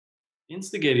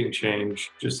Instigating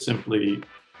change just simply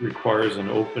requires an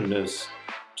openness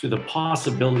to the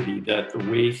possibility that the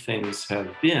way things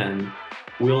have been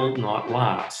will not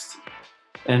last.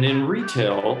 And in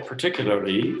retail,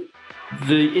 particularly,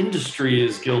 the industry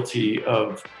is guilty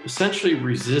of essentially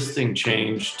resisting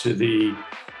change to the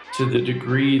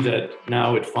degree that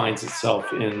now it finds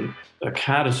itself in a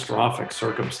catastrophic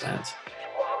circumstance.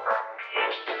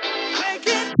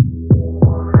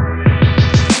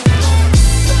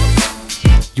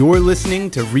 You're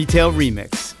listening to Retail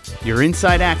Remix, your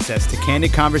inside access to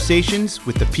candid conversations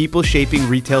with the people shaping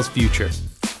retail's future.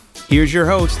 Here's your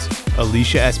host,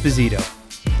 Alicia Esposito.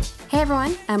 Hey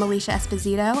everyone, I'm Alicia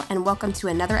Esposito, and welcome to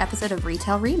another episode of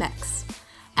Retail Remix.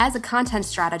 As a content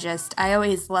strategist, I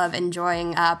always love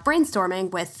enjoying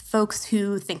brainstorming with folks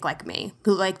who think like me,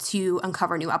 who like to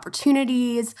uncover new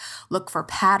opportunities, look for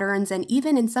patterns, and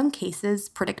even in some cases,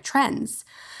 predict trends.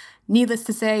 Needless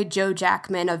to say, Joe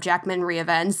Jackman of Jackman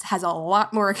Re-Events has a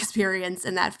lot more experience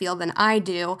in that field than I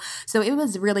do, so it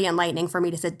was really enlightening for me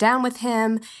to sit down with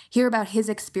him, hear about his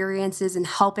experiences in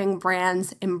helping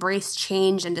brands embrace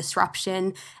change and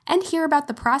disruption, and hear about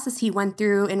the process he went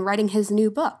through in writing his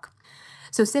new book.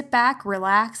 So sit back,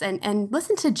 relax, and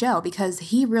listen to Joe because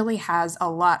he really has a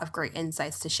lot of great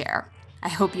insights to share. I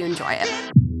hope you enjoy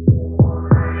it.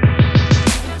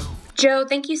 Joe,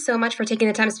 thank you so much for taking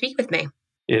the time to speak with me.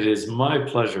 It is my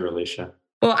pleasure, Alicia.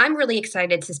 Well, I'm really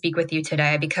excited to speak with you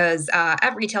today because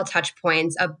at Retail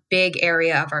Touchpoints, a big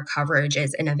area of our coverage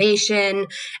is innovation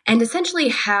and essentially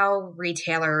how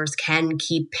retailers can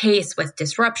keep pace with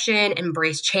disruption,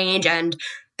 embrace change, and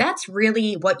that's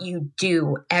really what you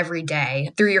do every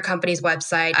day through your company's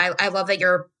website. I love that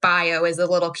your bio is a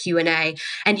little Q&A,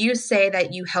 and you say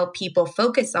that you help people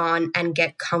focus on and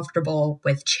get comfortable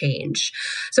with change.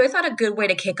 So I thought a good way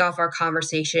to kick off our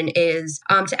conversation is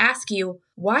to ask you,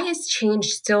 why is change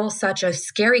still such a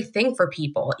scary thing for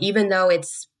people, even though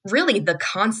it's really the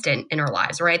constant in our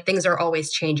lives, right? Things are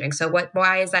always changing. So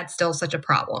why is that still such a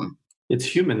problem? It's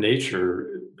human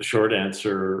nature, the short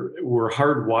answer. We're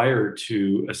hardwired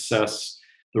to assess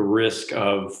the risk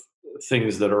of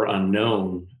things that are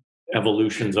unknown,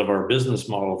 evolutions of our business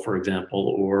model, for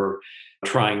example, or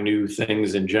trying new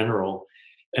things in general.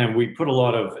 And we put a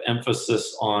lot of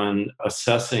emphasis on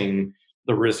assessing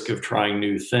the risk of trying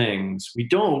new things. We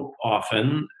don't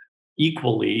often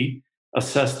equally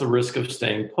assess the risk of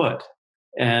staying put.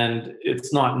 And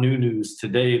it's not new news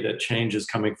today that change is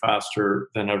coming faster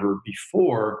than ever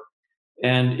before.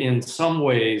 And in some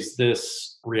ways,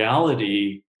 this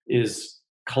reality is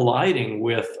colliding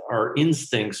with our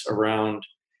instincts around,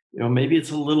 maybe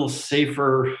it's a little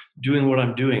safer doing what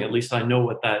I'm doing. At least I know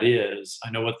what that is.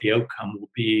 I know what the outcome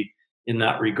will be in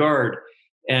that regard.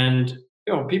 And,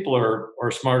 people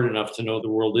are smart enough to know the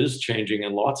world is changing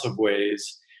in lots of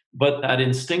ways. But that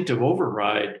instinctive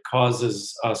override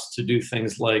causes us to do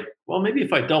things like, well, maybe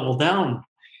if I double down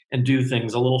and do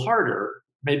things a little harder,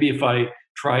 maybe if I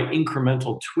try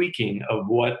incremental tweaking of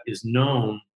what is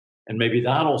known, and maybe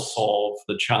that'll solve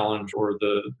the challenge or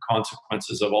the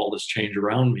consequences of all this change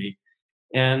around me.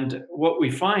 And what we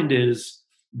find is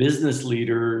business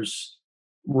leaders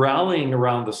rallying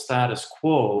around the status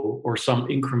quo or some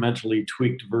incrementally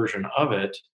tweaked version of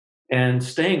it and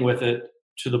staying with it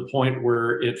to the point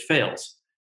where it fails.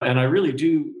 And I really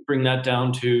do bring that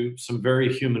down to some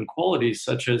very human qualities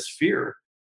such as fear,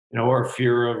 or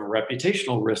fear of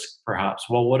reputational risk, perhaps.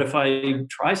 Well, what if I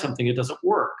try something, it doesn't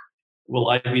work? Will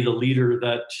I be the leader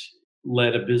that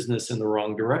led a business in the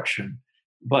wrong direction?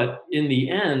 But in the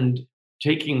end,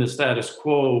 taking the status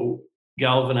quo,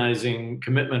 galvanizing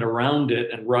commitment around it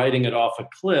and riding it off a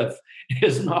cliff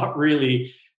is not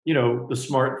really, the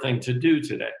smart thing to do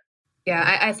today.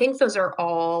 Yeah, I think those are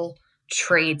all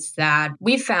traits that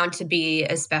we've found to be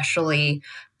especially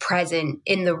present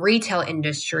in the retail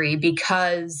industry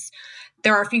because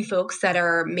there are a few folks that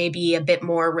are maybe a bit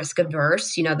more risk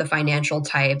averse, the financial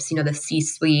types, the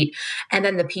C-suite, and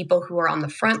then the people who are on the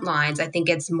front lines. I think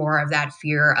it's more of that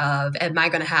fear of, am I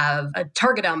going to have a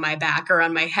target on my back or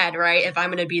on my head, right? If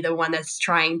I'm going to be the one that's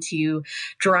trying to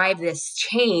drive this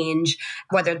change,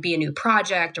 whether it be a new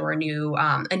project or a new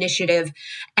initiative,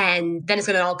 and then it's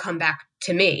going to all come back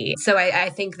to me. So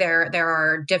I think there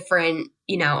are different,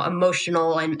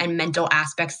 emotional and mental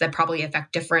aspects that probably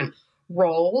affect different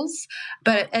roles.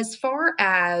 But as far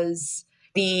as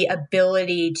the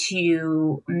ability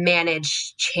to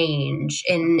manage change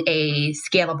in a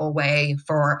scalable way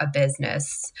for a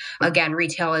business. Again,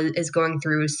 retail is going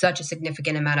through such a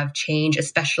significant amount of change,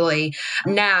 especially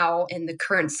now in the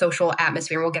current social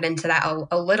atmosphere. We'll get into that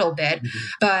a little bit. Mm-hmm.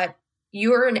 But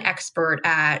you're an expert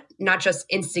at not just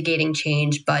instigating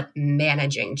change, but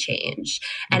managing change.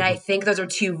 And I think those are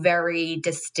two very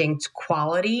distinct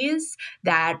qualities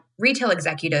that retail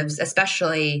executives,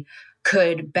 especially,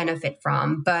 could benefit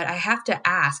from. But I have to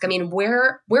ask, I mean,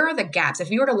 where are the gaps? If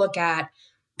you were to look at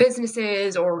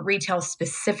businesses or retail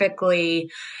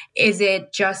specifically, is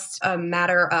it just a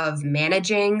matter of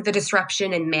managing the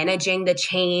disruption and managing the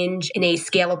change in a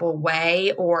scalable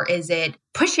way? Or is it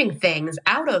pushing things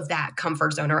out of that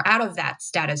comfort zone or out of that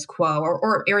status quo?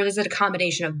 Or is it a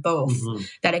combination of both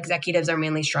that executives are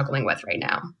mainly struggling with right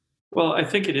now? Well, I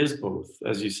think it is both.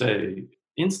 As you say,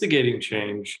 instigating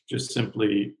change just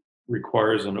simply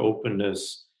requires an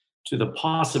openness to the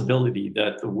possibility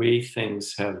that the way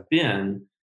things have been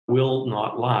will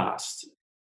not last.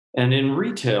 And in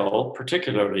retail,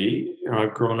 particularly,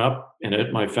 I've grown up in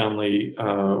it. My family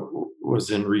was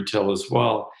in retail as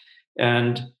well.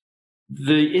 And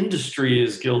the industry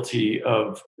is guilty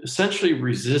of essentially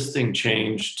resisting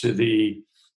change to the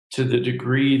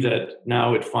degree that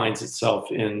now it finds itself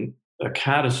in a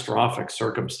catastrophic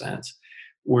circumstance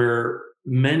where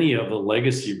many of the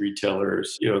legacy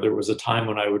retailers, there was a time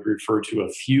when I would refer to a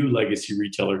few legacy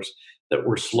retailers that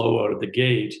were slow out of the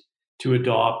gate to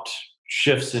adopt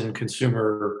shifts in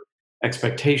consumer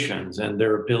expectations and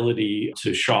their ability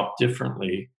to shop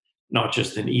differently, not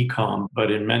just in e-com, but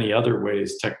in many other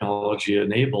ways, technology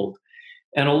enabled.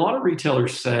 And a lot of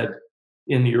retailers said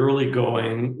in the early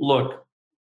going, look,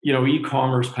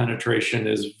 e-commerce penetration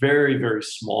is very, very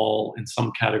small. In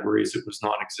some categories, it was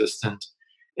non-existent.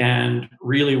 And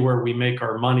really where we make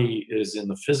our money is in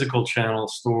the physical channel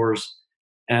stores.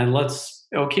 And let's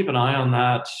keep an eye on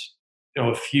that.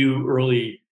 A few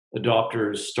early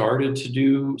adopters started to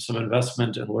do some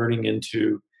investment and learning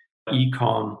into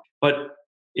e-com. But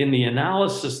in the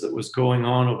analysis that was going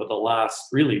on over the last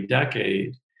really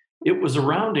decade, it was a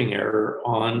rounding error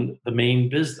on the main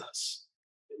business.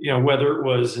 Whether it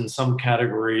was in some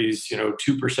categories,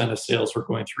 2% of sales were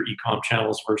going through e-com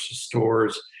channels versus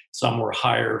stores. Some were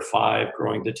higher, 5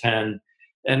 growing to 10.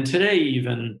 And today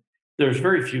even, there's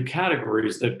very few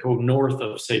categories that go north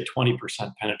of, say, 20%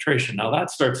 penetration. Now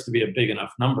that starts to be a big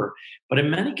enough number, but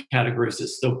in many categories,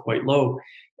 it's still quite low.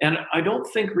 And I don't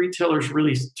think retailers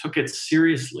really took it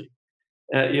seriously.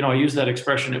 I use that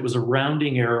expression, it was a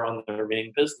rounding error on their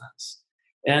main business.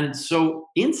 And so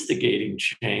instigating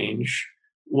change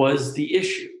was the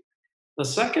issue. The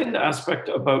second aspect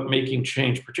about making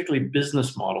change, particularly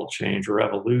business model change or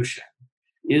evolution,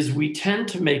 is we tend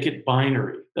to make it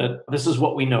binary, that this is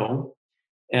what we know,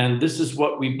 and this is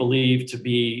what we believe to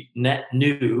be net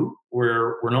new,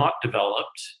 where we're not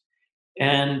developed.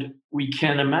 And we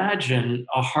can imagine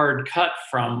a hard cut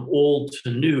from old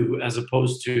to new, as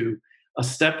opposed to a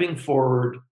stepping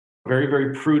forward, very,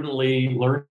 very prudently,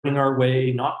 learning our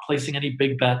way, not placing any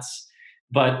big bets,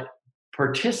 but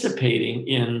participating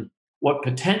in what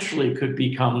potentially could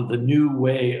become the new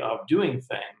way of doing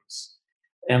things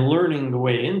and learning the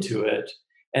way into it,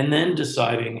 and then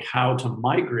deciding how to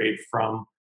migrate from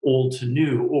old to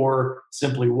new, or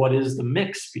simply what is the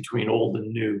mix between old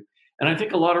and new. And I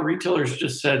think a lot of retailers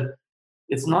just said,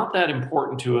 it's not that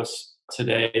important to us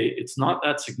today. It's not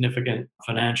that significant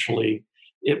financially.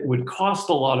 It would cost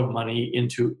a lot of money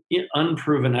into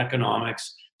unproven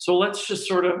economics. So let's just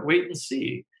sort of wait and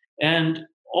see. And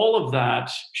all of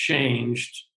that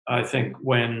changed, I think,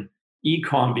 when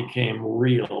e-com became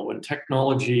real, when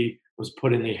technology was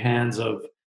put in the hands of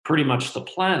pretty much the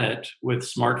planet with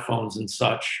smartphones and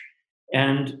such.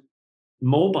 And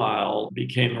mobile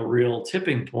became a real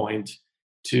tipping point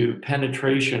to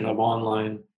penetration of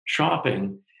online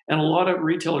shopping. And a lot of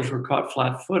retailers were caught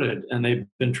flat-footed, and they've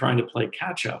been trying to play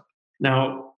catch-up.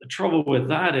 Now, the trouble with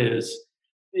that is,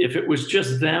 if it was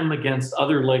just them against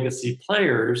other legacy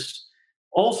players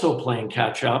also playing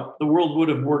catch-up, the world would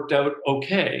have worked out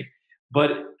okay.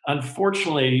 But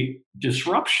unfortunately,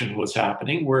 disruption was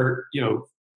happening where,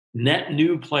 net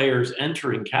new players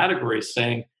entering categories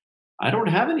saying, I don't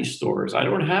have any stores. I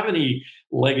don't have any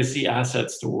legacy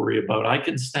assets to worry about. I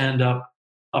can stand up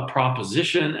a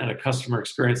proposition and a customer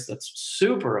experience that's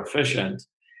super efficient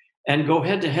and go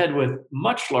head to head with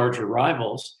much larger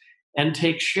rivals and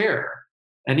take share.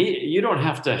 And you don't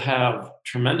have to have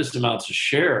tremendous amounts of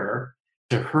share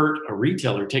to hurt a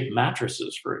retailer. Take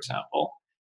mattresses, for example.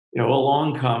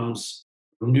 Along comes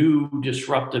new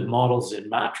disrupted models in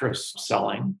mattress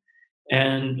selling,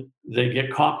 and they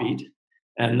get copied.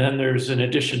 And then there's, in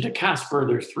addition to Casper,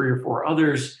 there's 3 or 4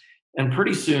 others. And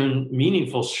pretty soon,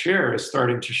 meaningful share is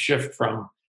starting to shift from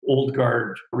old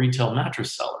guard retail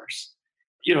mattress sellers.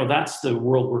 That's the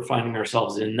world we're finding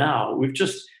ourselves in now. We've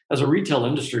just, as a retail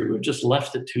industry, we've just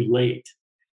left it too late.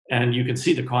 And you can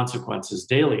see the consequences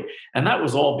daily. And that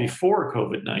was all before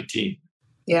COVID-19.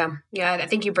 Yeah. I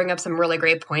think you bring up some really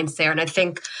great points there. And I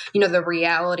think, the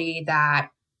reality that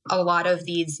a lot of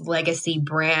these legacy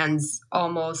brands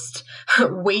almost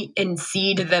wait and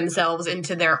seed themselves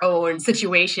into their own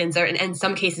situations, or in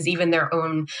some cases, even their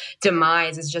own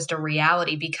demise, is just a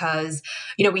reality because,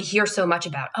 we hear so much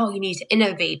about, you need to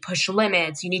innovate, push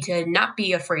limits, you need to not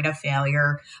be afraid of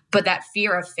failure. But that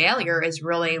fear of failure is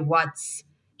really what's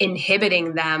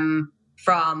inhibiting them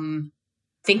from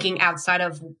thinking outside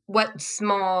of what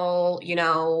small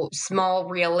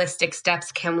realistic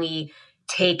steps can we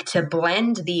take to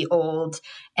blend the old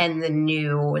and the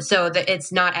new, so that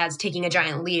it's not as taking a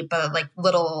giant leap, but like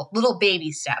little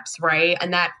baby steps, right?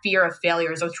 And that fear of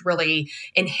failure is what's really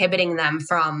inhibiting them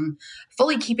from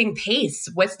fully keeping pace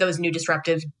with those new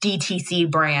disruptive DTC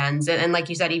brands. And like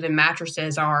you said, even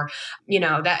mattresses are,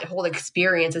 that whole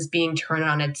experience is being turned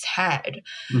on its head.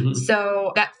 Mm-hmm.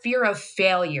 So that fear of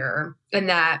failure and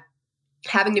that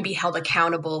having to be held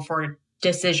accountable for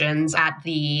decisions at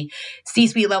the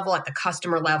C-suite level, at the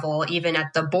customer level, even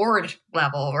at the board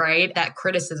level, right? That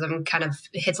criticism kind of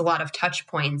hits a lot of touch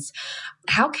points.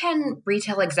 How can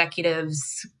retail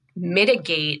executives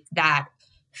mitigate that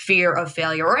fear of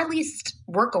failure, or at least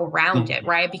work around it,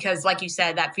 right? Because like you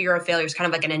said, that fear of failure is kind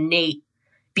of like an innate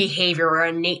behavior or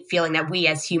innate feeling that we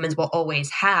as humans will always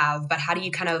have. But how do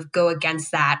you kind of go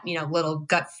against that, little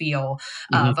gut feel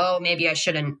of, maybe I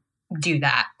shouldn't do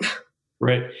that?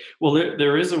 Right. Well,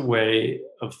 there is a way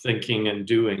of thinking and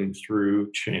doing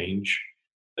through change.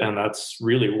 And that's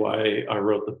really why I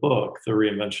wrote the book, The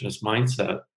Reinventionist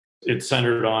Mindset. It's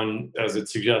centered on, as it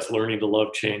suggests, learning to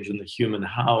love change and the human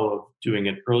how of doing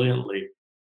it brilliantly.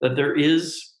 That there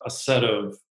is a set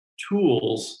of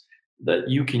tools that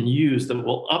you can use that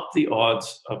will up the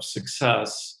odds of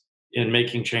success in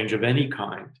making change of any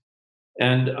kind.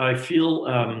 And I feel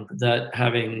that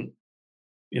having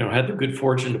had the good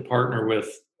fortune to partner with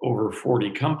over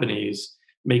 40 companies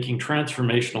making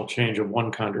transformational change of one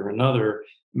kind or another,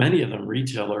 many of them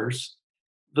retailers.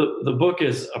 The book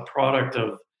is a product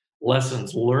of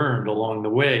lessons learned along the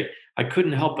way. I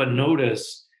couldn't help but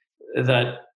notice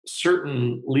that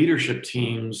certain leadership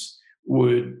teams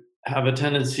would have a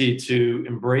tendency to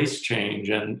embrace change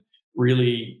and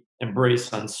really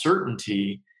embrace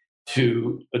uncertainty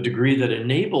to a degree that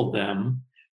enabled them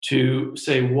to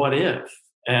say, what if?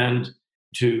 And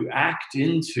to act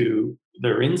into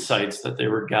their insights that they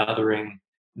were gathering,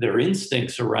 their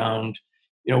instincts around,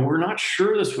 we're not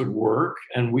sure this would work,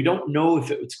 and we don't know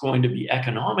if it's going to be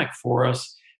economic for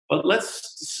us, but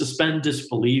let's suspend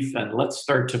disbelief and let's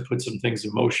start to put some things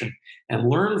in motion and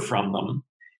learn from them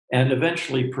and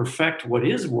eventually perfect what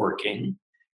is working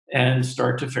and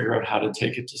start to figure out how to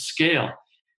take it to scale.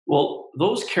 Well,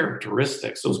 those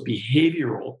characteristics, those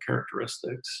behavioral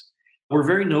characteristics, were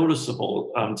very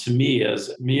noticeable to me as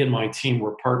me and my team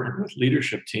were partnered with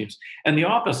leadership teams. And the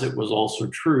opposite was also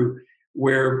true,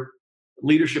 where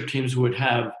leadership teams would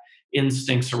have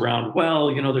instincts around,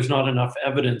 there's not enough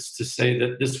evidence to say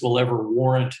that this will ever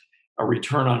warrant a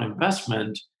return on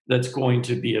investment that's going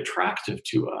to be attractive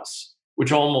to us,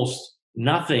 which almost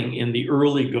nothing in the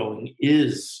early going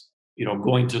is,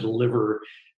 going to deliver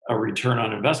a return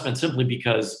on investment simply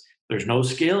because there's no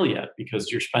scale yet, because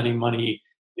you're spending money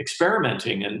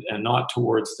experimenting and not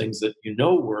towards things that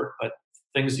work, but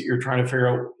things that you're trying to figure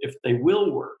out if they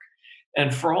will work.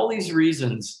 And for all these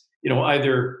reasons,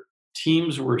 either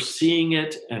teams were seeing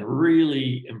it and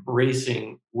really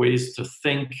embracing ways to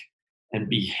think and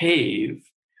behave,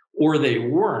 or they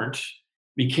weren't,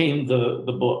 became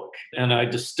the book. And I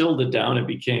distilled it down. It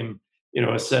became,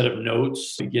 a set of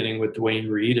notes, beginning with Duane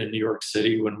Reade in New York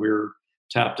City when we were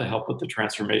tapped to help with the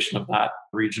transformation of that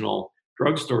regional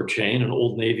drugstore chain, and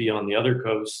Old Navy on the other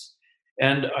coast.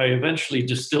 And I eventually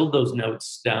distilled those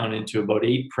notes down into about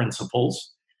 8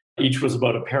 principles. Each was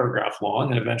about a paragraph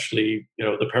long. And eventually,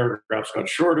 the paragraphs got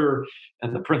shorter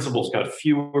and the principles got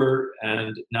fewer.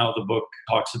 And now the book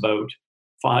talks about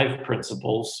 5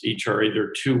 principles. Each are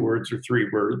either 2 words or 3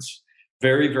 words.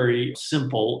 Very, very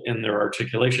simple in their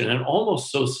articulation, and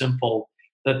almost so simple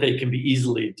that they can be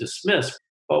easily dismissed.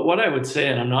 But what I would say,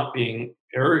 and I'm not being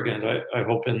arrogant, I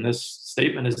hope in this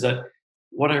statement, is that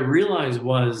what I realized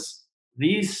was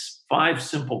these 5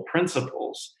 simple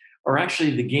principles are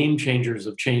actually the game changers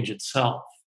of change itself.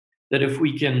 That if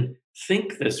we can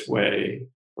think this way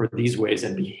or these ways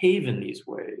and behave in these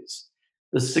ways,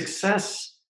 the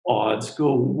success odds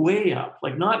go way up,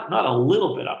 like not a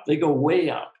little bit up, they go way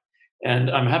up.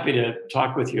 And I'm happy to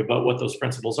talk with you about what those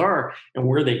principles are and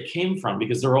where they came from,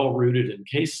 because they're all rooted in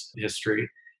case history.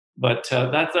 But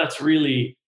that's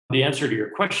really the answer to your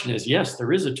question is yes,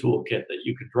 there is a toolkit that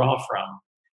you could draw from,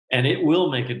 and it will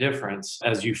make a difference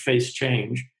as you face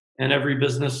change. And every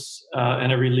business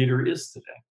and every leader is today.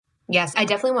 Yes, I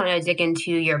definitely want to dig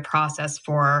into your process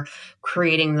for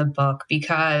creating the book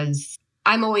because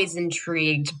I'm always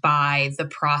intrigued by the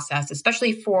process,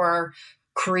 especially for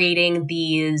creating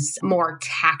these more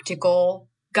tactical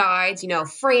guides,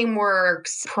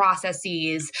 frameworks,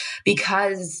 processes,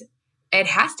 because it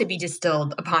has to be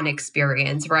distilled upon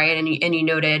experience, right? And you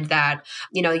noted that,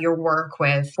 your work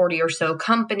with 40 or so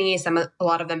companies, a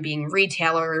lot of them being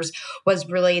retailers, was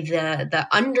really the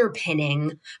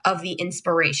underpinning of the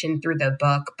inspiration through the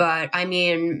book. But I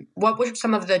mean, what were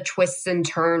some of the twists and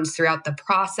turns throughout the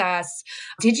process?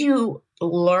 Did you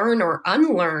learn or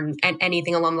unlearn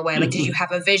anything along the way? Like, did you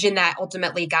have a vision that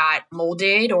ultimately got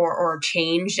molded or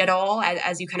changed at all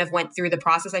as you kind of went through the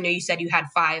process? I know you said you had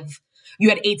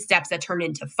 8 steps that turned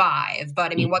into 5,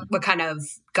 but I mean, what kind of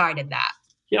guided that?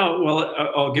 Yeah, well,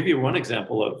 I'll give you one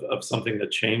example of something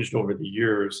that changed over the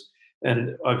years.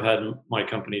 And I've had my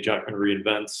company, Jackman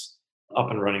Reinvents, up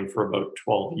and running for about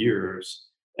 12 years.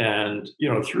 And,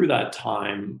 through that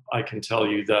time, I can tell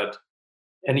you that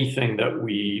anything that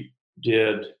we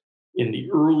did in the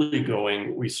early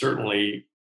going, we certainly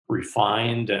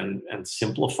refined and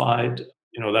simplified.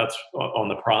 That's on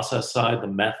the process side, the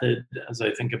method, as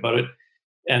I think about it.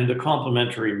 And the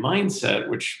complementary mindset,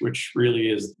 which really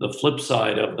is the flip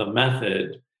side of the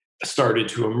method, started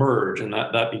to emerge, and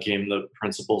that became the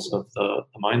principles of the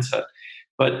mindset.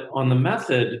 But on the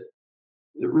method,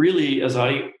 really, as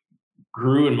I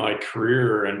grew in my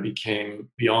career and became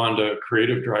beyond a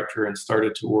creative director and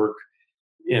started to work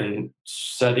in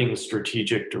setting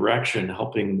strategic direction,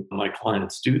 helping my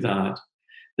clients do that,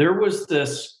 there was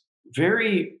this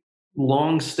very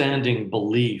long-standing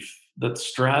belief that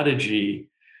strategy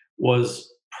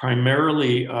was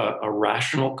primarily a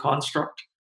rational construct,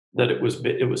 that it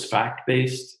was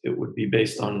fact-based, it would be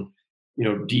based on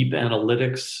deep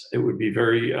analytics, it would be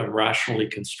very rationally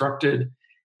constructed,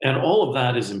 and all of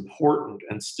that is important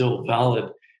and still valid.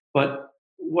 But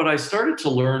what I started to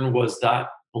learn was that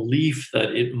belief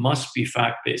that it must be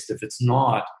fact-based. If it's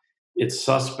not, it's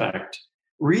suspect,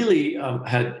 really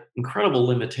had incredible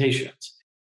limitations.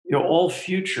 All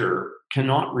future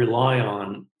cannot rely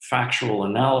on factual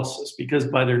analysis because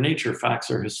by their nature, facts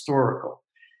are historical.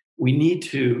 We need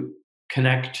to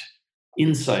connect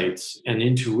insights and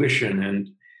intuition and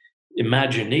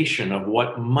imagination of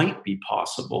what might be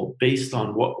possible based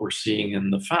on what we're seeing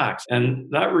in the facts. And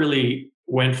that really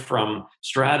went from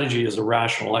strategy as a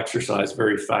rational exercise,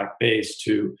 very fact-based,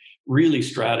 to really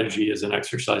strategy as an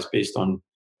exercise based on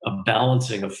a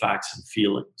balancing of facts and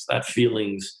feelings. That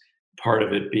feelings part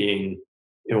of it being,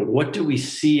 what do we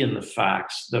see in the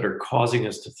facts that are causing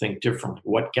us to think differently?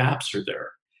 What gaps are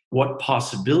there? What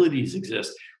possibilities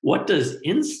exist? What does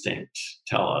instinct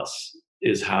tell us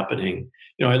is happening?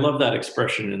 I love that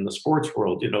expression in the sports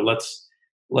world.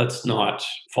 Let's not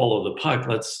follow the puck.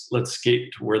 Let's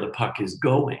skate to where the puck is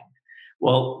going.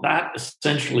 Well, that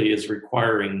essentially is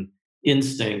requiring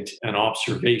instinct and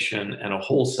observation and a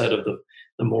whole set of the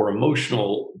more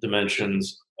emotional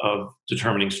dimensions of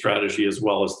determining strategy, as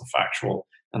well as the factual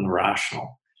and the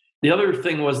rational. The other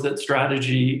thing was that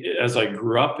strategy, as I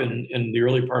grew up in the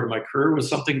early part of my career, was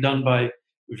something done by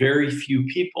very few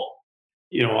people.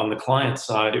 On the client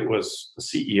side, it was the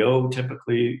CEO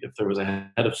typically, if there was a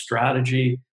head of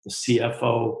strategy, the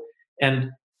CFO,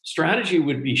 and strategy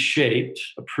would be shaped,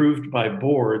 approved by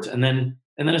boards, and then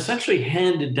essentially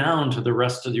handed down to the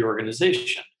rest of the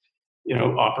organization.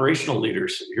 Operational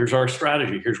leaders, here's our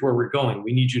strategy, here's where we're going.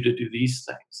 We need you to do these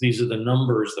things. These are the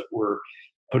numbers that we're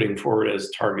putting forward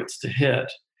as targets to hit.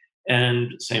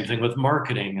 And same thing with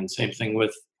marketing, and same thing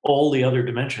with all the other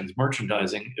dimensions,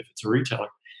 merchandising, if it's a retailer.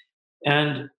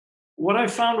 And what I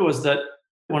found was that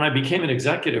when I became an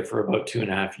executive for about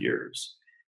 2.5 years,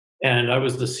 and I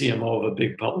was the CMO of a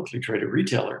big publicly traded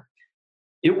retailer,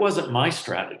 it wasn't my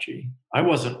strategy. I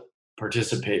wasn't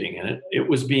participating in it. It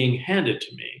was being handed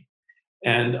to me.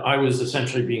 And I was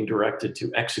essentially being directed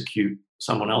to execute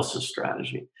someone else's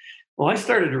strategy. Well, I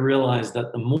started to realize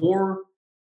that the more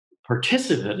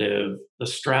participative the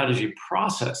strategy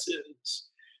process is,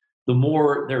 the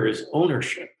more there is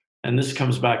ownership. And this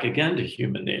comes back again to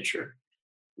human nature.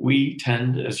 We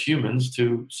tend as humans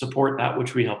to support that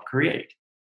which we help create.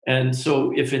 And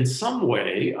so if in some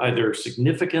way, either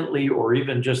significantly or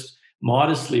even just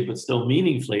modestly, but still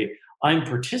meaningfully, I'm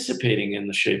participating in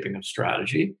the shaping of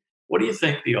strategy, what do you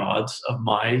think the odds of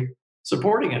my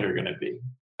supporting it are going to be?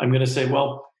 I'm going to say,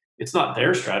 well, it's not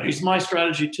their strategy, it's my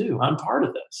strategy too. I'm part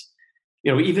of this.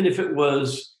 Even if it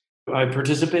was I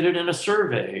participated in a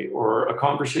survey or a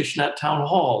conversation at town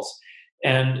halls,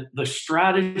 and the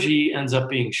strategy ends up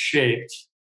being shaped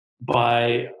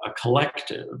by a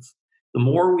collective. The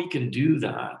more we can do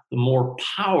that, the more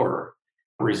power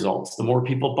results, the more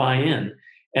people buy in.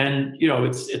 And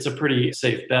it's a pretty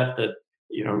safe bet that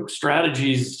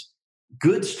strategies,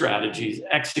 good strategies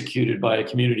executed by a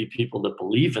community of people that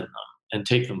believe in them and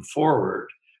take them forward,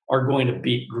 are going to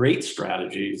beat great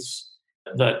strategies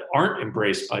that aren't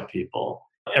embraced by people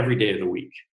every day of the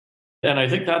week. And I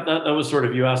think that was sort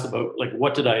of, you asked about, like,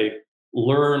 what did I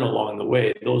learn along the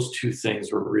way? Those two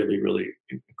things were really, really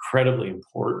incredibly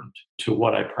important to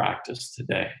what I practice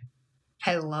today.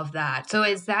 I love that. So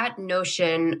is that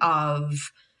notion of,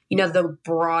 the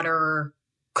broader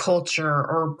culture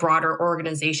or broader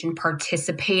organization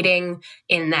participating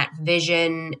in that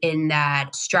vision, in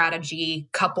that strategy,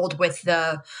 coupled with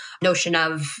the notion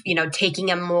of, taking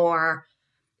a more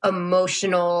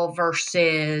emotional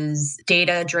versus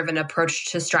data-driven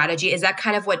approach to strategy? Is that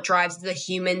kind of what drives the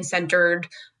human-centered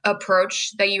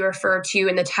approach that you refer to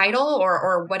in the title,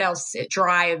 or what else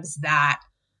drives that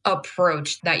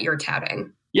approach that you're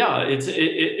touting? Yeah,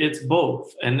 it's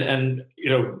both, and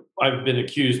I've been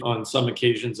accused on some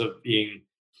occasions of being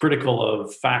critical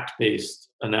of fact-based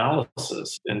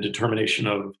analysis and determination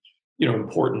of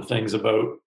important things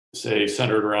about, say,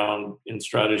 centered around in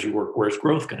strategy work, where's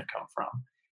growth going to come from,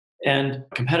 and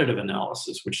competitive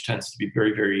analysis, which tends to be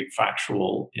very, very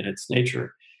factual in its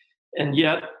nature. And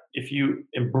yet, if you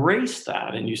embrace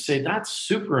that and you say that's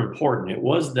super important, it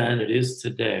was then, it is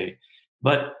today,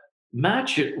 but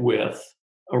match it with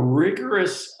a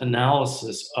rigorous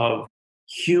analysis of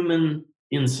human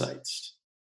insights.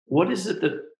 What is it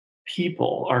that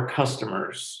people, our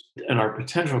customers and our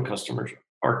potential customers,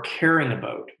 are caring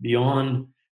about beyond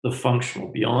the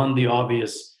functional, beyond the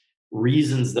obvious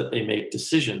reasons that they make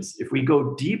decisions? If we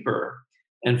go deeper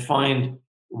and find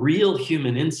real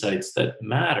human insights that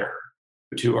matter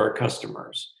to our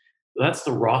customers, that's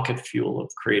the rocket fuel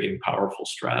of creating powerful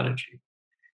strategy.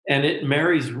 And it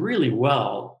marries really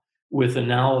well with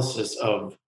analysis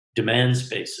of demand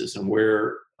spaces and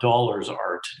where dollars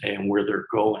are today and where they're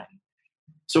going.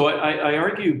 So I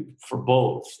argue for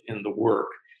both in the work,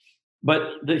 but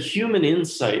the human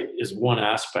insight is one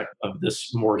aspect of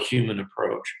this more human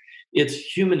approach. It's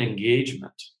human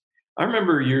engagement. I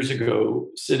remember years ago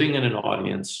sitting in an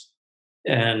audience,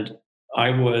 and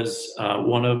I was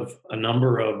one of a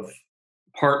number of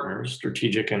partners,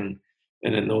 strategic and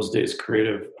in those days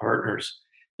creative partners,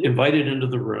 invited into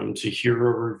the room to hear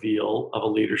a reveal of a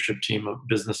leadership team of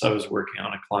business I was working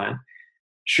on, a client,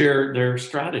 share their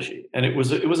strategy. And it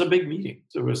was a big meeting.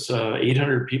 There was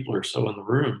 800 people or so in the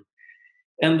room.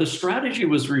 And the strategy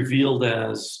was revealed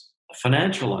as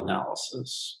financial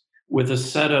analysis with a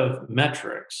set of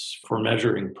metrics for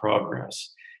measuring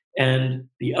progress, and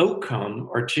the outcome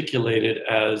articulated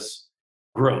as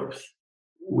growth.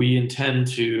 We intend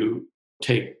to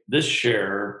take this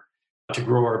share to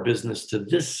grow our business to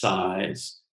this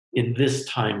size in this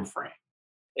time frame.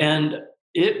 And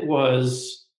it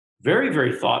was very,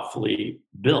 very thoughtfully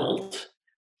built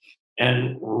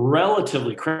and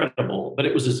relatively credible, but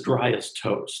it was as dry as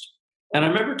toast. And I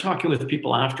remember talking with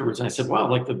people afterwards, and I said, wow,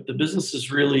 like the business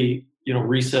is really,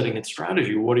 resetting its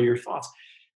strategy. What are your thoughts?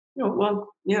 Well,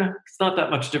 yeah, it's not that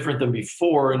much different than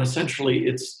before. And essentially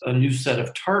it's a new set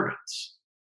of targets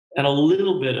and a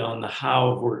little bit on the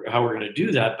how we're going to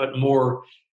do that, but more,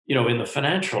 in the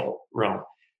financial realm.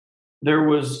 There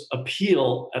was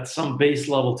appeal at some base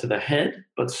level to the head,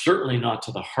 but certainly not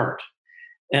to the heart.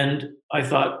 And I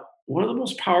thought, one of the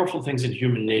most powerful things in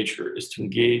human nature is to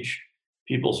engage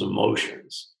people's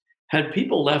emotions. Had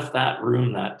people left that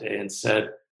room that day and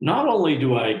said, not only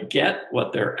do I get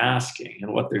what they're asking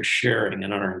and what they're sharing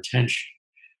and our intention,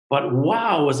 but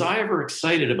wow, was I ever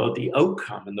excited about the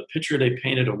outcome and the picture they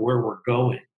painted of where we're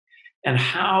going and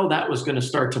how that was going to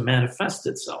start to manifest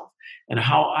itself and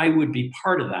how I would be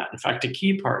part of that. In fact, a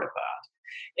key part of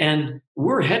that. And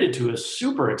we're headed to a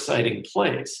super exciting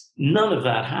place. None of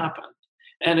that happened.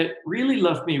 And it really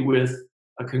left me with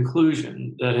a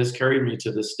conclusion that has carried me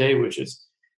to this day, which is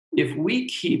if we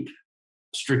keep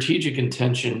strategic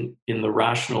intention in the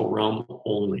rational realm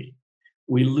only,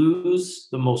 we lose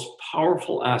the most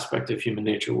powerful aspect of human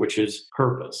nature, which is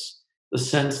purpose. The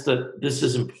sense that this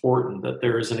is important, that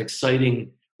there is an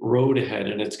exciting road ahead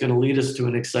and it's going to lead us to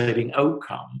an exciting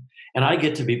outcome. And I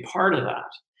get to be part of that.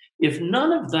 If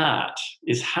none of that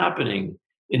is happening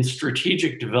in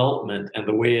strategic development and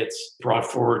the way it's brought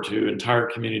forward to entire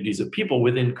communities of people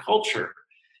within culture,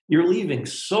 you're leaving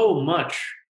so much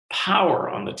power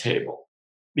on the table.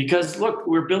 Because look,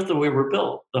 we're built the way we're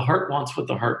built. The heart wants what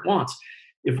the heart wants.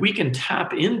 if we can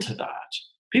tap into that,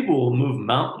 people will move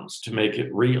mountains to make it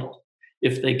real.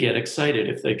 If they get excited,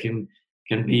 if they can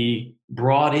be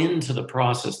brought into the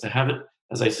process, to have it,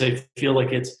 as I say, feel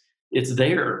like it's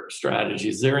their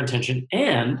strategies, their intention,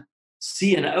 and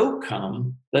see an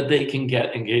outcome that they can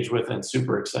get engaged with and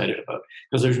super excited about.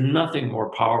 Because there's nothing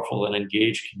more powerful than an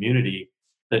engaged community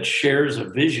that shares a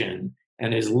vision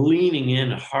and is leaning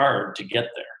in hard to get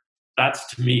there.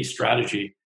 That's, to me,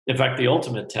 strategy. In fact, the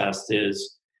ultimate test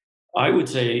is, I would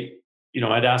say,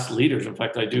 I'd ask leaders, in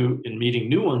fact, I do in meeting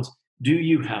new ones, do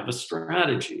you have a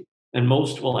strategy? And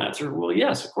most will answer, well,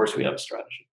 yes, of course we have a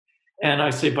strategy. And I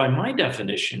say, by my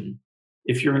definition,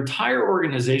 if your entire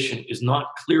organization is not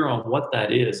clear on what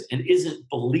that is and isn't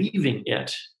believing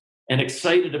it and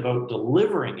excited about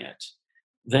delivering it,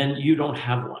 then you don't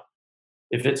have one.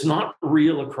 If it's not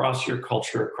real across your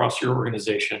culture, across your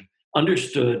organization,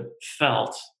 understood,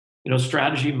 felt,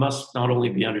 strategy must not only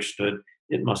be understood,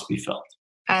 it must be felt.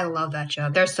 I love that, Joe.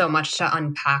 There's so much to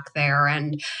unpack there.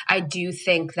 And I do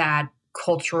think that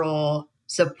cultural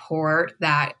support,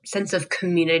 that sense of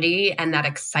community and that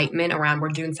excitement around we're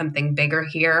doing something bigger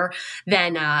here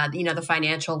than, the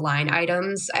financial line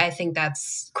items, I think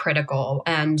that's critical.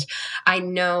 And I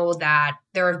know that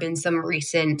there have been some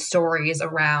recent stories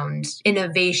around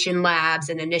innovation labs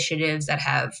and initiatives that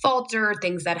have faltered,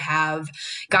 things that have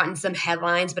gotten some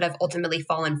headlines, but have ultimately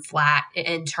fallen flat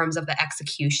in terms of the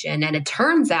execution. And it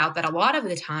turns out that a lot of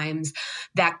the times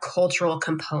that cultural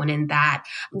component, that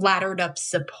laddered up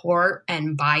support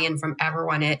and buy-in from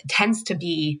everyone, it tends to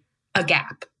be a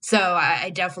gap. So I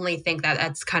definitely think that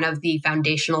that's kind of the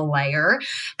foundational layer.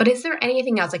 But is there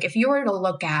anything else? Like if you were to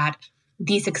look at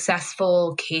the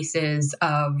successful cases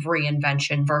of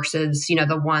reinvention versus,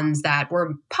 the ones that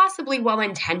were possibly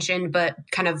well-intentioned, but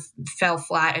kind of fell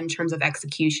flat in terms of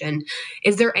execution.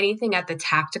 Is there anything at the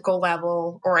tactical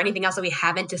level or anything else that we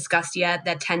haven't discussed yet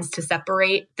that tends to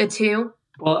separate the two?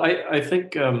 Well, I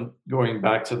think going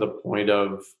back to the point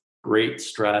of great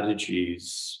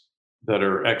strategies that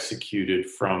are executed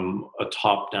from a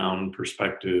top-down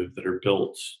perspective, that are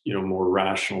built, more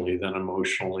rationally than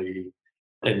emotionally,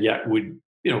 and yet would,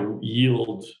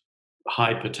 yield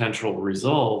high potential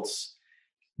results,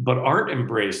 but aren't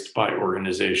embraced by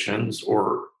organizations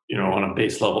or, on a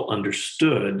base level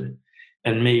understood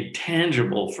and made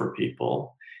tangible for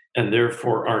people, and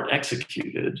therefore aren't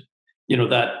executed.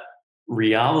 That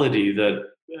reality that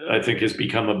I think has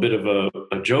become a bit of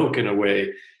a joke in a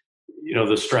way,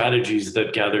 the strategies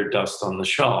that gather dust on the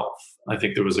shelf. I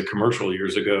think there was a commercial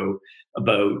years ago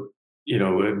about,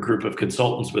 a group of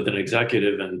consultants with an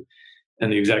executive, and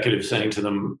the executive saying to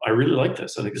them, I really like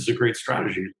this. I think this is a great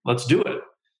strategy. Let's do it.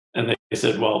 And they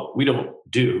said, well, we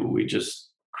we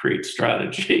just create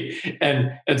strategy.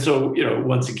 And so,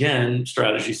 once again,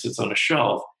 strategy sits on a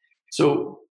shelf.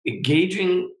 So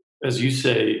engaging, as you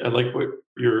say, I like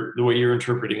the way you're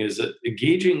interpreting is that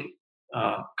engaging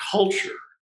culture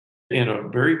in a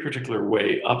very particular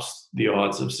way ups the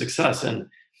odds of success. And,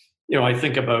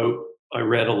 I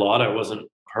read a lot. I wasn't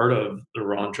part of the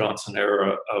Ron Johnson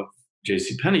era of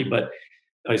JCPenney, but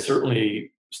I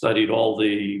certainly studied all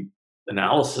the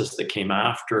analysis that came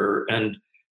after. And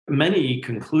many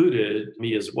concluded,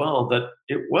 me as well, that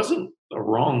it wasn't a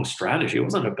wrong strategy. It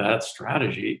wasn't a bad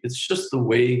strategy. It's just the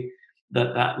way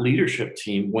that leadership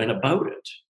team went about it.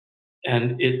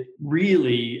 And it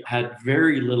really had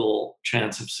very little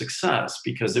chance of success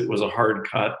because it was a hard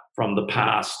cut from the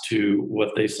past to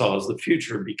what they saw as the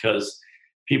future, because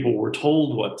people were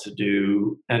told what to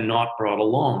do and not brought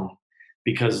along,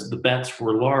 because the bets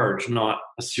were large, not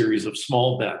a series of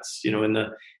small bets. In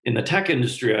the tech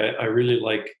industry, I really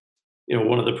like,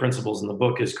 one of the principles in the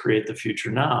book is create the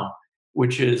future now,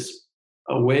 which is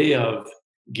a way of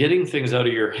getting things out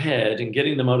of your head and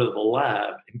getting them out of the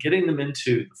lab and getting them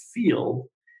into the field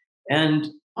and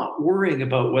not worrying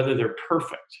about whether they're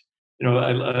perfect.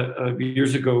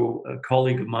 Years ago, a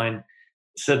colleague of mine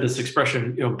said this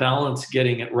expression, balance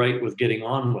getting it right with getting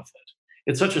on with it.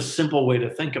 It's such a simple way to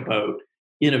think about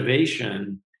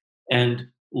innovation and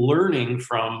learning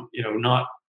from, not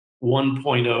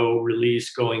 1.0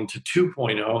 release going to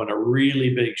 2.0 and a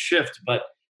really big shift, but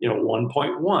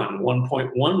 1.1,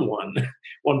 1.11,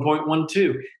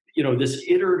 1.12, this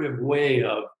iterative way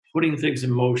of putting things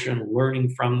in motion, learning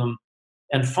from them,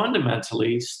 and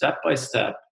fundamentally, step by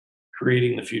step,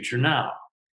 creating the future now,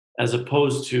 as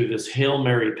opposed to this Hail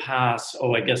Mary pass.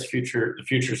 Oh, I guess the future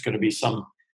is going to be some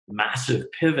massive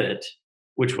pivot,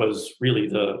 which was really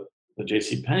the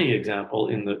JCPenney example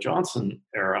in the Johnson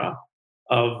era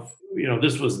of,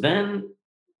 this was then,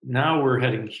 now we're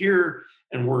heading here,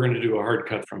 and we're going to do a hard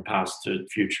cut from past to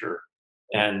future.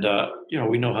 And,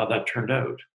 we know how that turned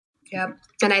out. Yep.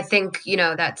 And I think,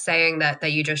 that saying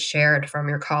that you just shared from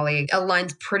your colleague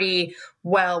aligns pretty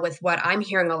well with what I'm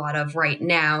hearing a lot of right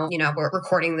now. We're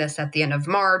recording this at the end of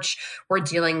March. We're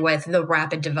dealing with the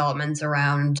rapid developments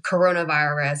around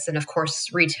coronavirus. And of course,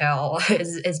 retail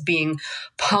is being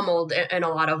pummeled in a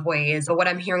lot of ways. But what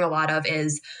I'm hearing a lot of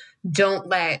is don't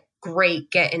let great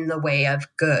get in the way of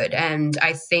good. And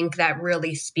I think that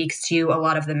really speaks to a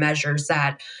lot of the measures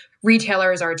that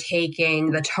retailers are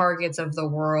taking, the Targets of the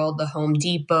world, the Home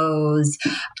Depots,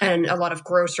 and a lot of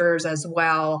grocers as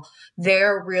well.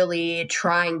 They're really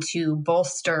trying to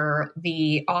bolster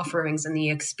the offerings and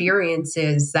the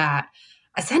experiences that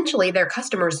essentially their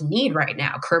customers need right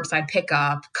now. Curbside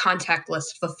pickup,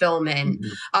 contactless fulfillment,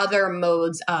 other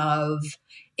modes of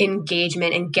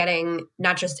engagement and getting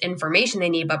not just information they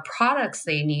need, but products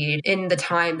they need in the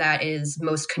time that is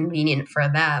most convenient for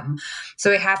them. So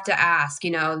we have to ask,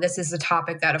 this is a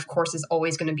topic that of course is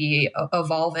always going to be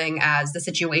evolving as the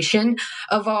situation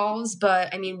evolves.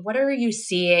 But I mean, what are you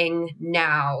seeing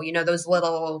now? Those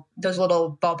little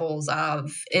bubbles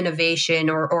of innovation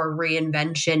or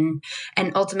reinvention.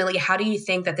 And ultimately, how do you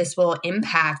think that this will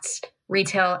impact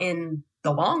retail in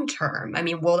the long term? I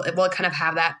mean, will it kind of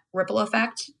have that ripple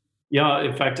effect? Yeah,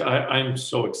 in fact, I'm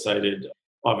so excited.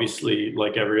 Obviously,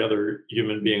 like every other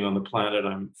human being on the planet,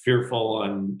 I'm fearful.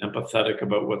 I'm empathetic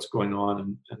about what's going on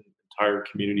in entire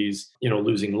communities,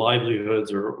 losing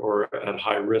livelihoods or at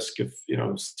high risk if,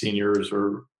 seniors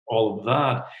or all of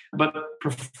that. But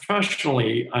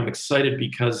professionally, I'm excited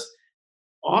because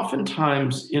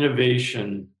oftentimes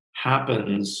innovation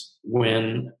happens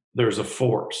when there's a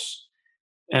force.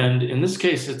 And in this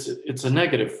case, it's a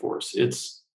negative force.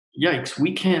 It's, yikes,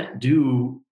 we can't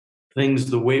do things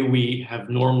the way we have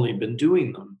normally been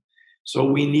doing them. So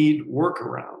we need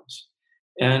workarounds.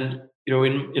 And,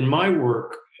 in my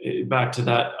work, back to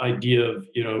that idea of,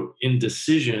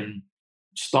 indecision,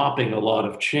 stopping a lot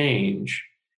of change,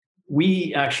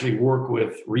 we actually work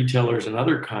with retailers and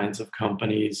other kinds of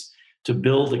companies to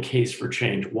build a case for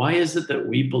change. Why is it that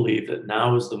we believe that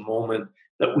now is the moment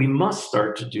that we must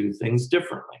start to do things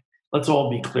differently? Let's all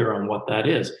be clear on what that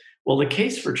is. Well, the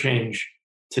case for change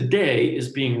today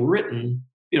is being written,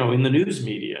 in the news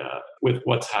media with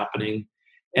what's happening,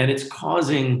 and it's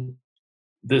causing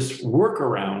this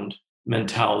workaround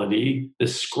mentality,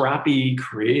 this scrappy,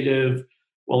 creative,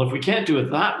 well, if we can't do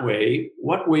it that way,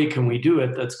 what way can we do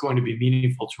it that's going to be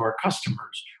meaningful to our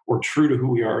customers or true to who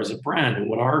we are as a brand and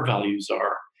what our values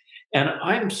are? And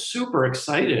I'm super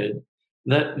excited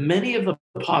that many of the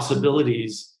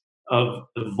possibilities of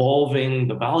evolving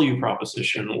the value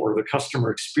proposition or the customer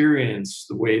experience,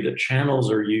 the way that channels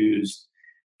are used,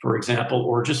 for example,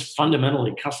 or just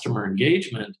fundamentally customer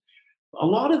engagement, a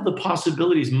lot of the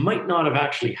possibilities might not have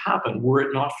actually happened were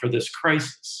it not for this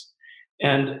crisis.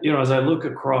 And, as I look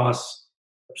across,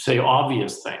 say,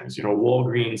 obvious things,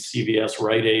 Walgreens, CVS,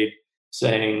 Rite Aid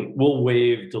saying, we'll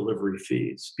waive delivery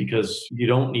fees because you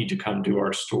don't need to come to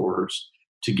our stores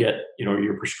to get,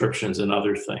 your prescriptions and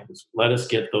other things. Let us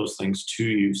get those things to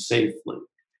you safely.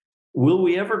 Will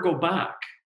we ever go back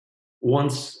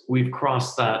once we've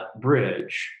crossed that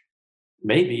bridge?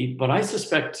 Maybe, but I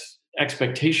suspect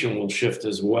expectation will shift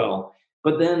as well.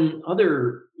 But then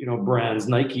other, brands,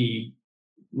 Nike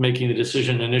making the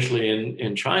decision initially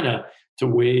in China to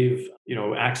waive,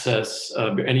 access,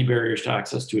 any barriers to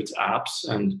access to its apps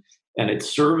and its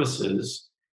services.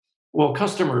 Well,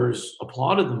 customers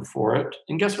applauded them for it.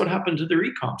 And guess what happened to their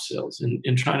e-com sales?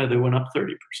 In China, they went up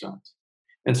 30%.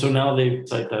 And so now they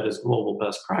cite that as global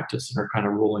best practice and are kind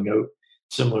of rolling out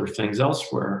similar things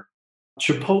elsewhere.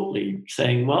 Chipotle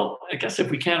saying, well, I guess if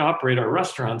we can't operate our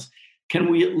restaurants, can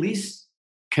we at least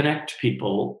connect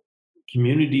people,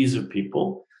 communities of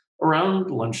people around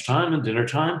lunchtime and dinner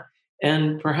time,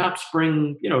 and perhaps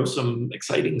bring, some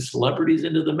exciting celebrities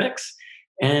into the mix,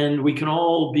 and we can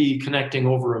all be connecting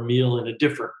over a meal in a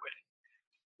different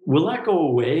way. Will that go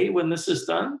away when this is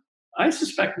done? I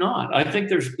suspect not. I think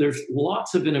there's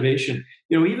lots of innovation.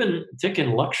 Even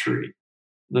in luxury,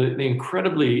 the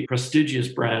incredibly prestigious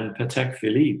brand Patek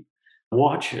Philippe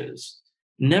watches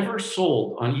never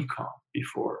sold on e-com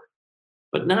before.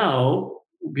 But now,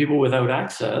 people without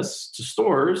access to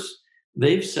stores,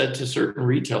 they've said to certain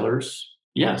retailers,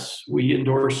 yes, we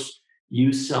endorse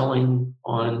you selling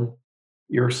on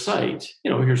your site.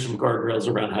 Here's some guardrails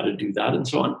around how to do that and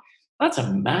so on. That's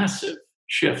a massive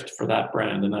shift for that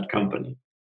brand and that company.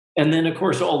 And then, of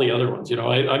course, all the other ones.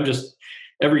 I'm just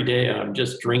every day I'm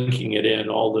just drinking it in,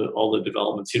 all the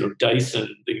developments.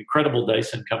 Dyson, the incredible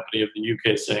Dyson company of the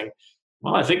UK, saying,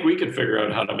 well, I think we could figure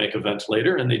out how to make a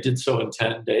ventilator, and they did so in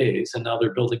 10 days, and now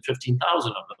they're building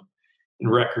 15,000 of them. in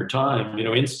record time.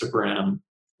 Instagram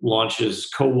launches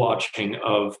co-watching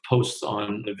of posts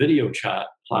on the video chat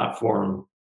platform.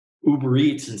 Uber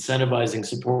Eats incentivizing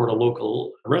support of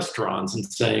local restaurants and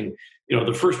saying,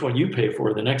 the first one you pay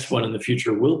for, the next one in the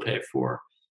future we'll pay for.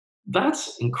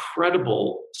 That's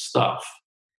incredible stuff.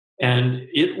 And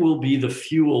it will be the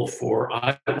fuel for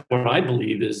what I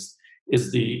believe is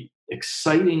the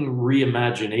exciting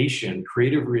reimagination,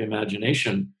 creative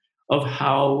reimagination of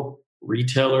how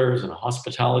retailers and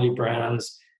hospitality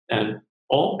brands and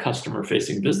all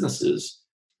customer-facing businesses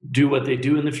do what they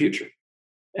do in the future.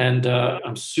 And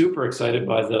I'm super excited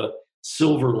by the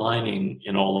silver lining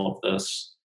in all of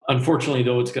this. Unfortunately,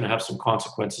 though, it's going to have some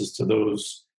consequences to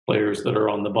those players that are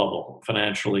on the bubble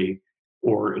financially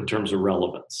or in terms of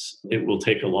relevance. It will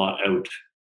take a lot out,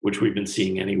 which we've been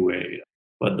seeing anyway.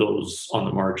 But those on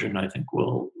the margin, I think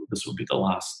this will be the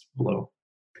last blow.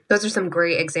 Those are some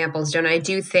great examples, Jonah. I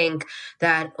do think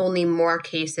that only more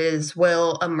cases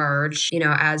will emerge,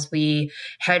 as we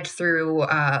head through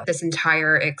this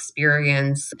entire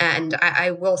experience. And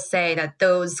I will say that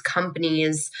those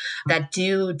companies that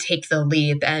do take the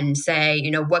leap and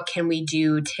say, what can we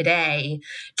do today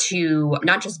to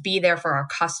not just be there for our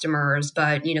customers,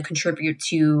 but, contribute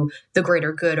to the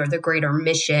greater good or the greater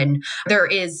mission, there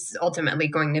is ultimately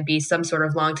going to be some sort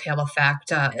of long tail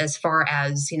effect as far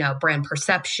as, brand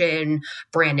perception,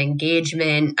 brand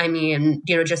engagement. I mean,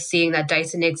 just seeing that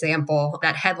Dyson example,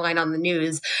 that headline on the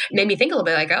news made me think a little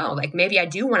bit like, maybe I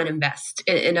do want to invest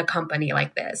in a company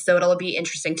like this. So it'll be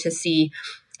interesting to see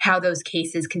how those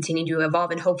cases continue to evolve.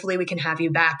 And hopefully we can have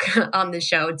you back on the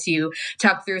show to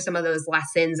talk through some of those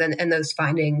lessons and those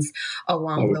findings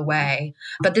along the way.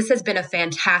 But this has been a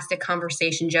fantastic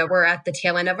conversation, Joe. We're at the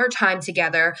tail end of our time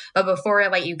together. But before I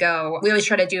let you go, we always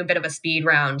try to do a bit of a speed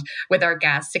round with our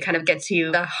guests to kind of get to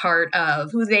the heart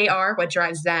of who they are, what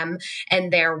drives them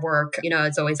and their work.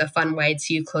 It's always a fun way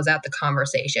to close out the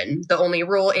conversation. The only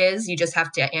rule is you just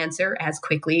have to answer as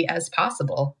quickly as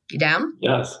possible. You down?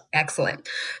 Yes. Excellent.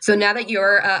 So now that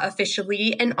you're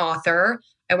officially an author,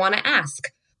 I want to ask,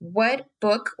 what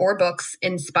book or books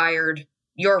inspired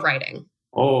your writing?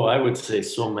 Oh, I would say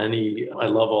so many. I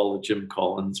love all the Jim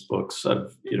Collins books.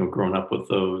 I've, grown up with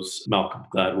those. Malcolm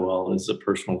Gladwell is a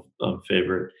personal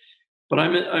favorite. But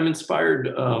I'm inspired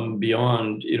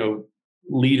beyond,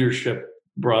 leadership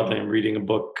broadly. I'm reading a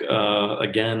book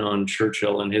again on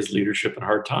Churchill and his leadership in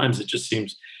hard times. It just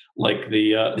seems like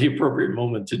the appropriate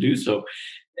moment to do so.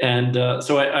 And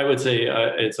so I would say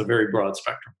it's a very broad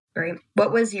spectrum. Great.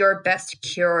 What was your best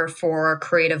cure for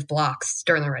creative blocks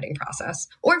during the writing process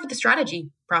or for the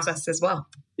strategy process as well?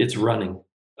 It's running.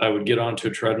 I would get onto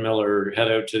a treadmill or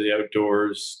head out to the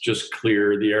outdoors, just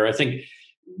clear the air. I think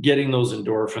getting those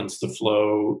endorphins to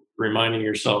flow, reminding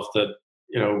yourself that,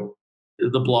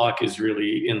 the block is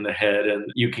really in the head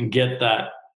and you can get that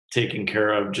taken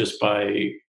care of just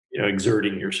by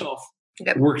exerting yourself.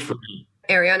 Yep. It works for me.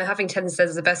 Arianna Huffington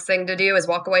says the best thing to do is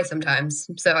walk away sometimes.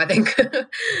 So I think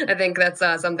that's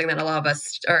something that a lot of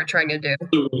us are trying to do.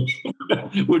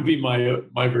 Would be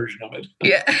my version of it.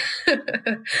 Yeah.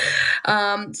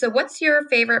 So what's your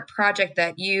favorite project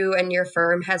that you and your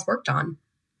firm has worked on?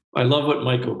 I love what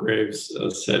Michael Graves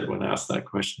said when asked that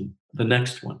question. The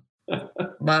next one.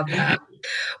 Love that.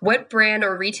 What brand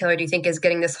or retailer do you think is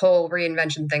getting this whole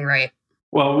reinvention thing right?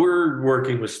 Well, we're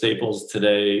working with Staples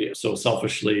today. So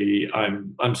selfishly,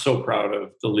 I'm so proud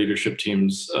of the leadership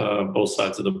teams, both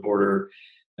sides of the border,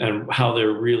 and how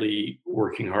they're really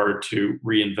working hard to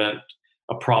reinvent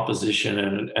a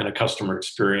proposition and a customer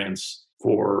experience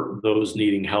for those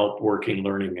needing help, working,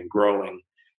 learning, and growing.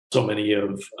 So many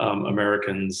of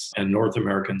Americans and North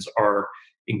Americans are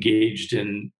engaged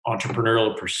in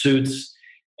entrepreneurial pursuits,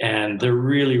 and they're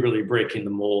really, really breaking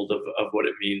the mold of what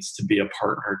it means to be a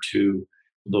partner to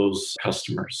those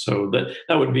customers. So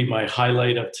that would be my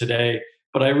highlight of today.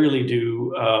 But I really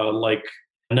do like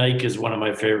Nike is one of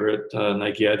my favorite.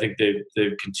 Nike, I think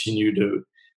they've continued to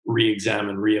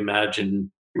re-examine,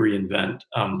 reimagine, reinvent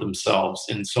themselves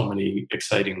in so many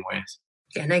exciting ways.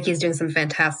 Yeah, Nike's doing some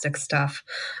fantastic stuff.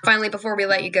 Finally, before we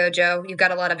let you go, Joe, you've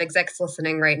got a lot of execs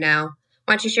listening right now.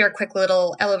 Why don't you share a quick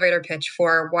little elevator pitch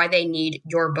for why they need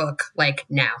your book like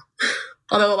now?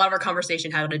 Although a lot of our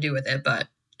conversation had to do with it, but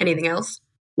anything else?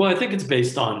 Well, I think it's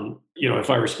based on, if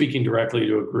I were speaking directly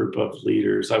to a group of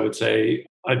leaders, I would say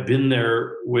I've been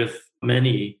there with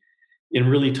many in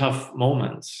really tough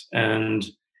moments. And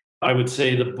I would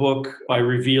say the book, by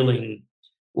revealing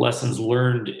lessons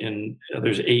learned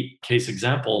there's 8 case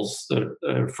examples,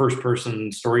 the first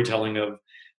person storytelling of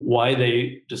why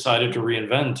they decided to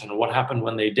reinvent and what happened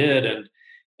when they did,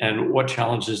 and what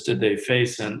challenges did they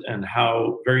face, and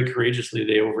how very courageously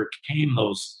they overcame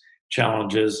those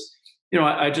challenges.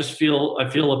 I just feel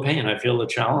a pain. I feel a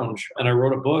challenge. And I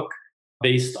wrote a book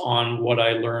based on what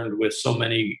I learned with so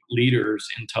many leaders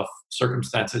in tough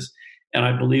circumstances. And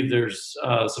I believe there's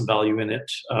some value in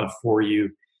it for you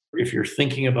if you're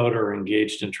thinking about or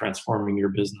engaged in transforming your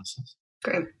businesses.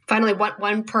 Great. Finally,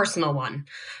 one personal one.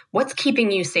 What's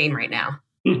keeping you sane right now?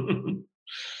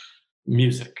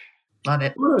 Music. Love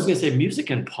it. I was going to say music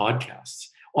and podcasts,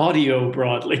 audio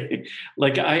broadly.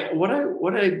 What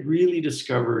I really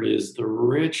discovered is the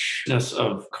richness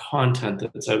of content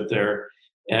that's out there.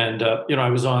 And, I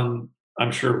was on,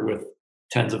 I'm sure with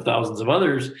tens of thousands of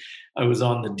others, I was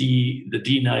on the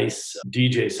D Nice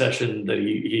DJ session that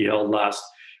he held last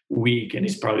week, and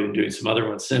he's probably been doing some other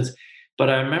ones since. But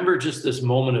I remember just this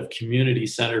moment of community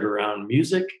centered around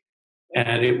music,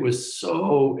 and it was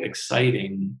so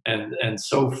exciting and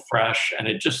so fresh, and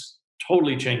it just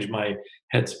totally changed my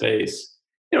headspace,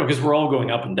 because we're all going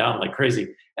up and down like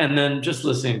crazy. And then just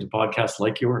listening to podcasts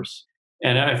like yours.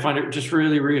 And I find it just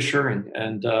really reassuring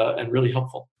and really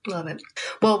helpful. Love it.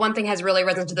 Well, one thing has really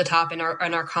risen to the top in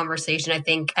our conversation, I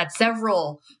think, at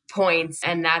several points,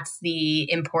 and that's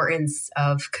the importance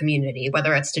of community,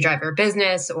 whether it's to drive your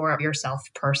business or yourself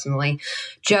personally.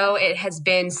 Joe, it has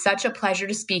been such a pleasure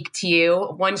to speak to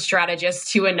you, one strategist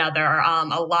to another.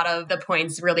 A lot of the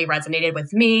points really resonated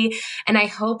with me, and I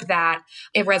hope that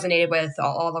it resonated with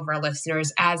all of our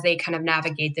listeners as they kind of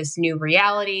navigate this new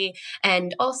reality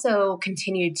and also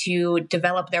continue to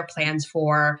develop their plans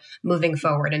for moving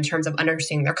forward in terms of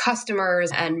understanding their customers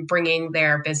and bringing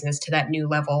their business to that new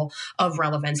level of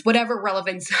relevance, whatever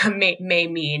relevance may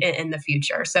mean in the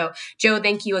future. So, Joe,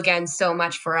 thank you again so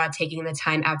much for taking the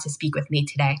time out to speak with me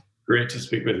today. Great to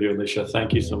speak with you, Alicia.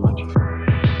 Thank you so much.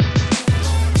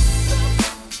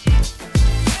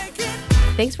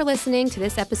 Thanks for listening to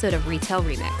this episode of Retail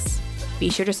Remix. Be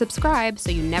sure to subscribe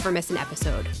so you never miss an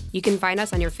episode. You can find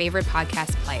us on your favorite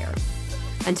podcast player.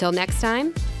 Until next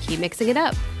time, keep mixing it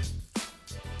up.